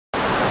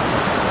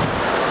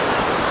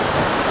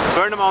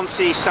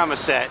Burnham-on-Sea,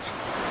 Somerset,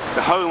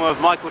 the home of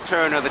Michael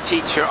Turner, the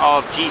teacher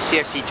of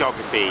GCSE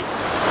Geography.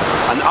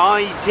 An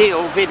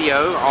ideal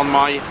video on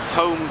my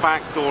home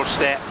back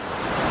doorstep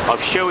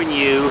of showing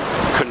you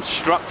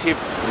constructive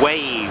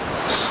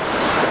waves.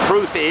 The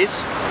proof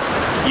is,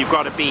 you've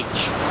got a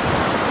beach.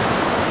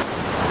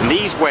 And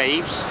these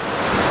waves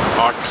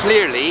are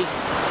clearly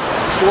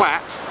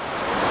flat.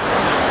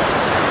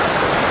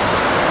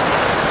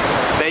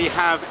 They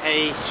have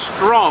a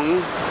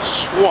strong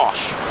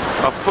swash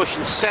of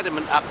pushing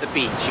sediment up the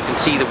beach. You can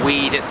see the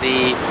weed at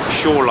the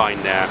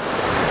shoreline there,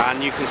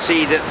 and you can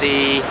see that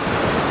the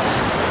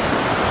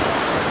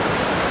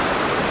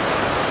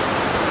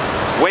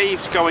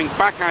waves going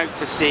back out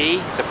to sea,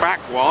 the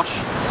backwash,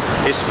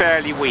 is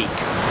fairly weak.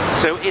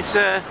 So it's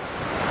a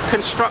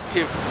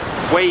constructive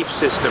wave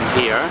system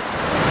here.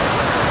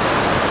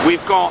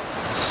 We've got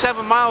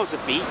 7 miles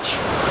of beach,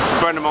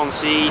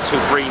 Burnham-on-Sea to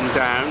Brean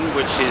Down,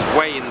 which is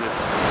way in the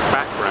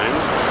background.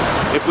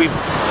 If we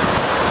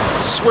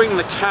swing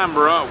the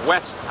camera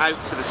west out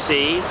to the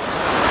sea,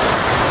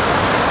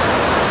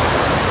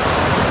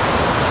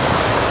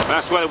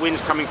 that's where the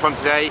wind's coming from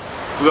today.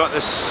 We've got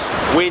this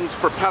wind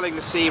propelling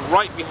the sea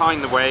right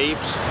behind the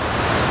waves.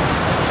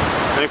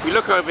 And if we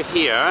look over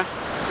here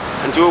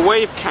and do a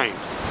wave count,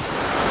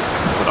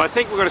 I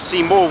think we're going to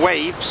see more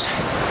waves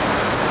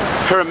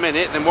per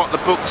minute than what the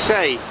books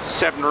say,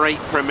 7 or 8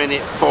 per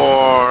minute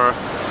for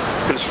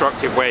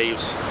constructive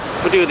waves.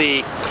 We'll do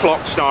the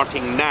clock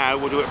starting now,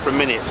 we'll do it for a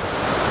minute.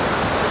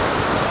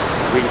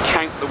 We can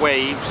count the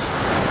waves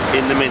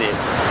in the minute.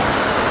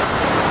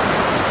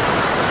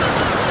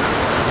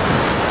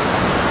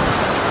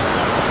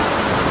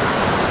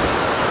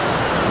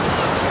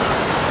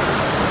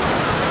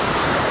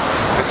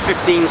 That's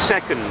 15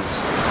 seconds.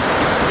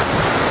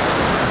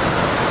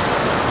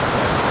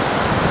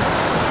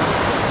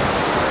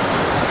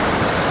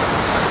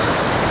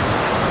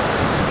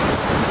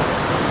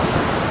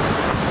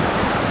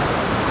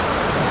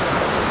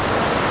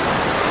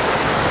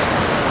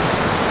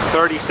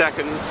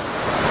 Seconds.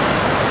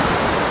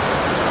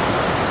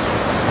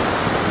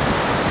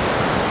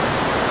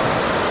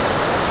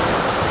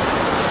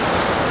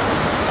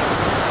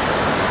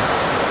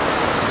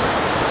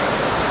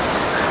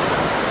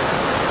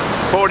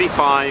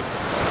 $45.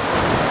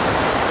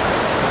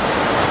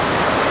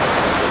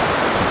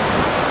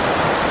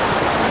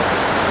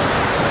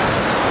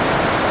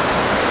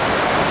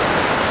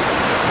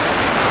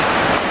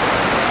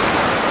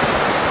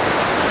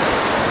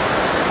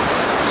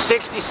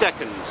 $60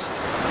 seconds.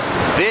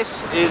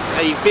 This is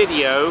a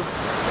video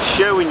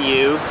showing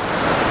you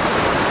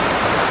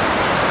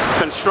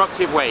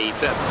constructive wave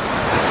that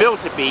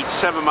built a beach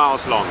 7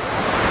 miles long.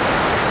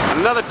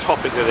 Another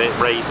topic that it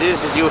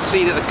raises is you'll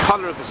see that the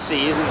colour of the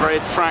sea isn't very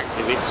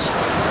attractive, it's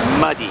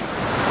muddy.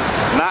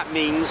 And that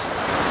means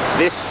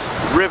this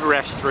river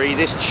estuary,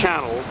 this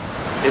channel,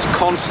 is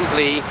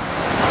constantly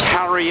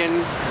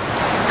carrying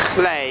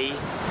clay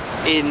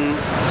in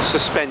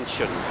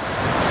suspension.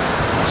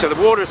 So the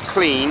water's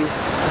clean.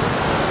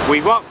 We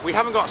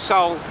haven't got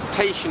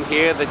saltation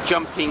here, the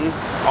jumping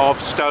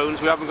of stones.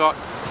 We haven't got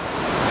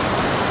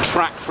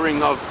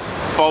tractoring of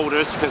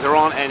boulders because there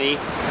aren't any.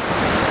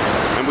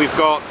 And we've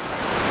got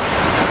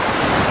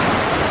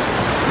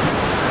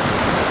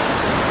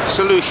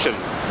solution,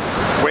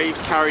 waves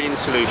carried in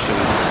solution,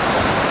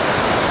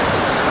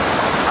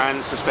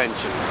 and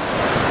suspension.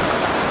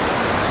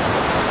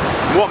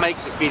 And what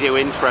makes this video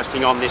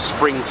interesting on this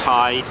spring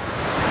tide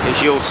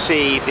is you'll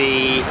see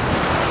the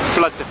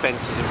flood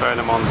defences in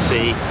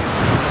Burnham-on-Sea,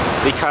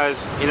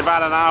 because in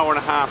about an hour and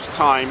a half's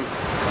time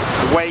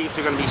the waves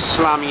are going to be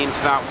slamming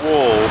into that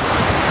wall.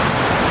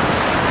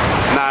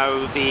 Now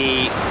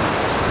the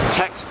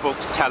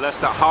textbooks tell us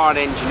that hard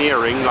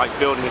engineering, like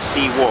building a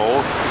sea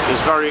wall,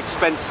 is very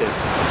expensive,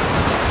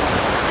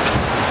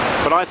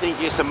 but I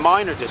think it's a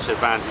minor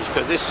disadvantage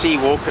because this sea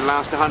wall can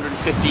last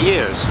 150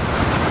 years.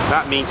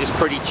 That means it's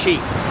pretty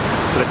cheap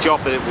for the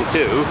job that it will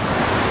do.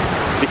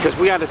 Because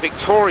we had a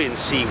Victorian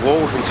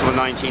seawall until the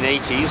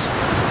 1980s,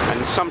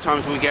 and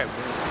sometimes we get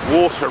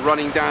water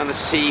running down the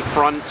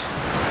seafront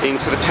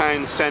into the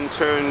town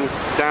centre and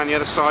down the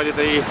other side of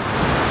the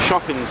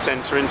shopping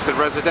centre into the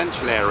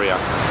residential area.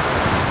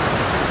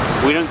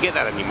 We don't get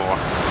that anymore.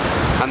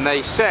 And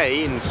they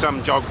say in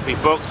some geography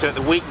books that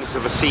the weakness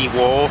of a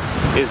seawall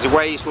is the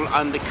waves will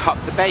undercut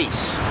the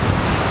base.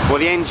 Well,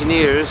 the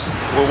engineers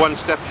were one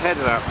step ahead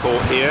of that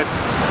thought here,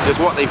 because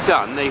what they've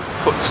done, they've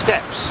put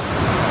steps.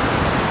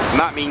 And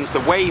that means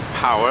the wave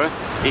power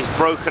is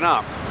broken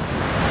up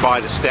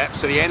by the steps,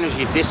 so the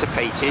energy is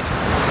dissipated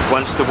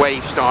once the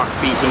waves start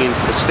beating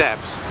into the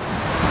steps.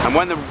 And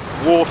when the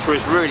water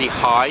is really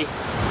high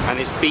and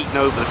it's beaten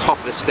over the top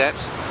of the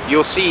steps,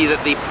 you'll see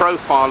that the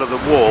profile of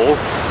the wall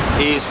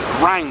is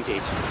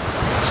rounded.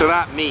 So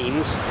that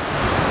means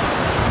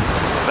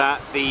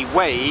that the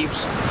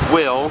waves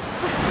will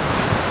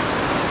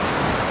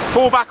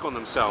fall back on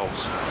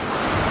themselves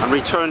and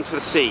return to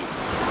the sea.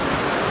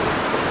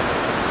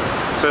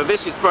 So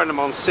this is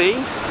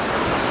Burnham-on-Sea,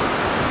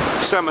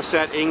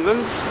 Somerset,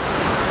 England.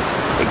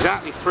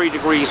 exactly 3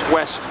 degrees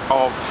west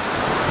of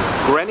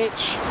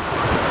Greenwich,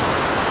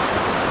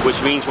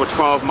 which means we're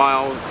 12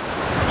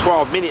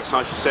 minutes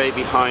I should say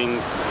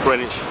behind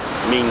Greenwich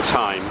Mean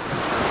Time.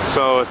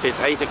 So if it's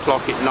 8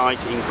 o'clock at night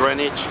in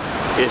Greenwich,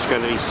 it's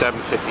going to be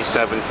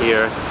 7:57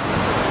 here,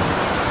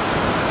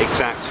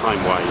 exact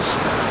time wise.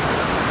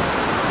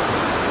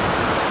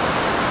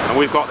 And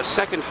we've got the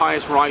second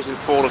highest rise and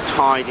fall of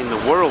tide in the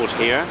world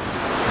here.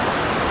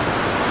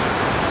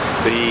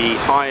 The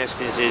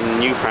highest is in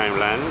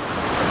Newfoundland.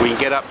 We can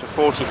get up to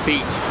 40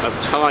 feet of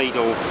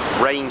tidal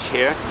range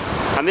here.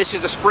 And this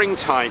is a spring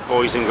tide,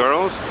 boys and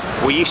girls.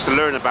 We used to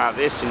learn about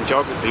this in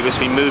geography as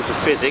we moved to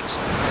physics.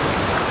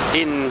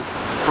 In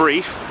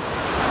brief,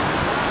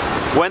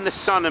 when the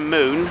sun and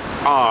moon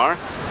are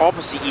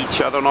opposite each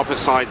other on opposite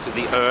sides of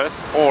the earth,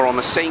 or on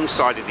the same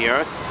side of the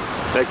earth,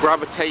 their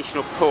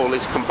gravitational pull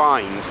is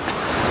combined,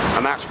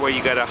 and that's where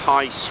you get a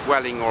high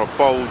swelling or a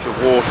bulge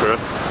of water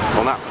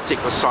on that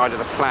particular side of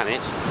the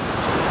planet,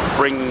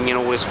 bringing in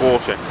all this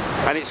water.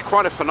 And it's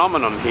quite a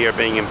phenomenon here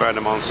being in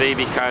Burnham-on-Sea,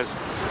 because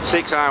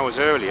 6 hours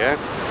earlier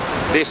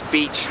this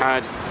beach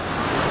had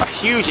a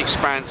huge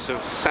expanse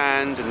of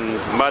sand and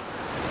mud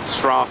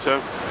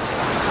strata,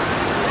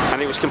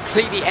 and it was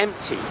completely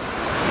empty.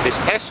 This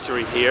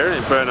estuary here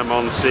in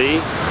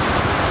Burnham-on-Sea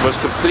was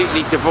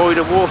completely devoid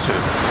of water.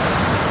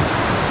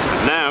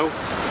 And now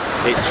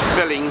it's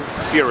filling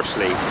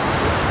furiously.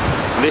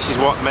 And this is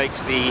what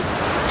makes the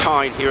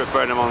tide here at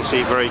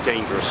Burnham-on-Sea very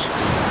dangerous.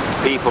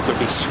 People could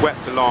be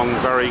swept along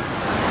very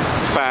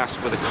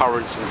fast with the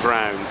currents and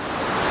drown.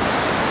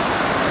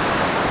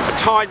 The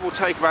tide will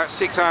take about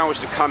 6 hours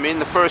to come in.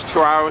 The first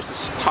 2 hours the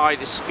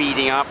tide is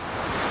speeding up.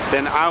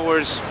 Then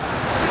hours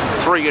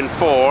 3 and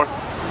 4,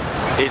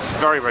 it's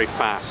very, very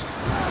fast.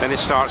 Then it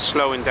starts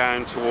slowing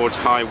down towards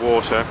high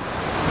water.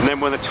 And then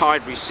when the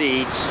tide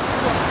recedes,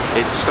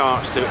 it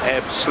starts to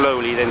ebb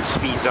slowly, then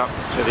speeds up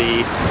to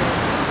the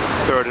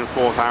 3rd and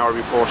 4th hour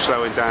before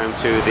slowing down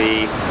to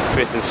the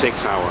 5th and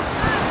 6th hour.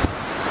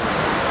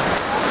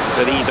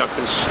 So these are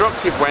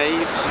constructive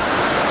waves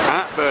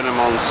at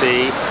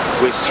Burnham-on-Sea,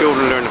 which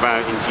children learn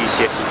about in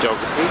GCSE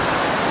geography.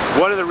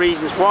 One of the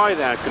reasons why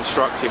they're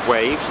constructive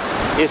waves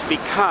is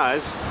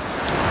because,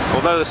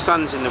 although the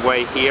sun's in the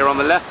way here, on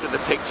the left of the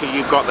picture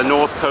you've got the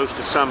north coast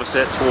of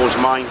Somerset towards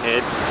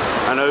Minehead,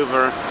 and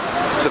over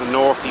to the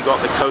north you've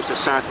got the coast of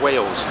South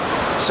Wales.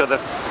 So the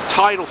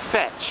tidal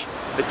fetch,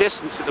 the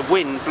distance that the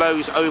wind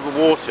blows over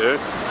water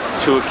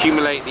to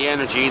accumulate the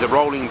energy, the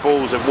rolling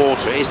balls of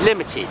water, is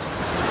limited.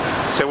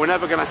 So we're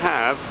never going to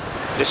have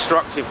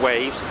destructive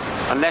waves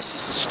unless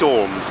it's a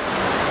storm.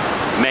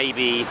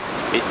 Maybe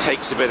it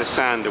takes a bit of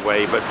sand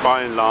away, but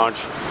by and large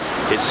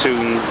it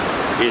soon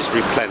is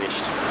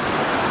replenished.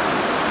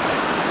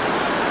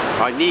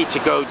 I need to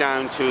go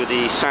down to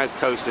the south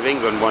coast of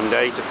England one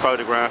day to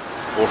photograph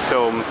or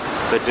film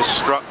the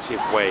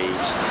destructive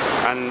waves,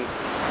 and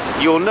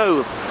you'll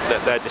know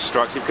that they're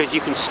destructive because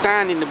you can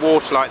stand in the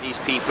water like these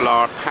people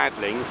are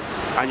paddling,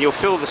 and you'll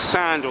feel the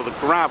sand or the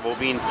gravel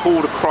being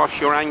pulled across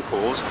your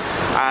ankles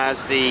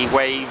as the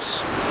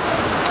waves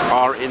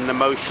are in the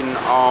motion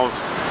of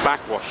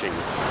backwashing,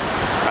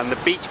 and the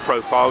beach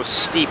profile is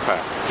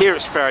steeper. Here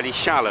it's fairly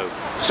shallow,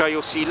 so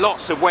you'll see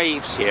lots of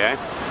waves here.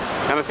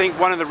 And I think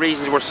one of the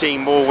reasons we're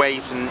seeing more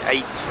waves than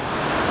 8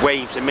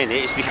 waves a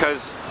minute is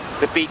because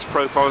the beach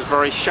profile is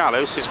very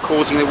shallow, so it's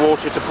causing the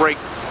water to break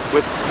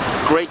with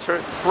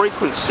greater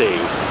frequency.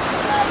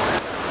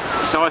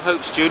 So I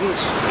hope,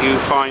 students, you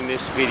find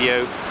this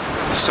video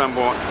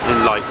somewhat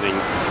enlightening.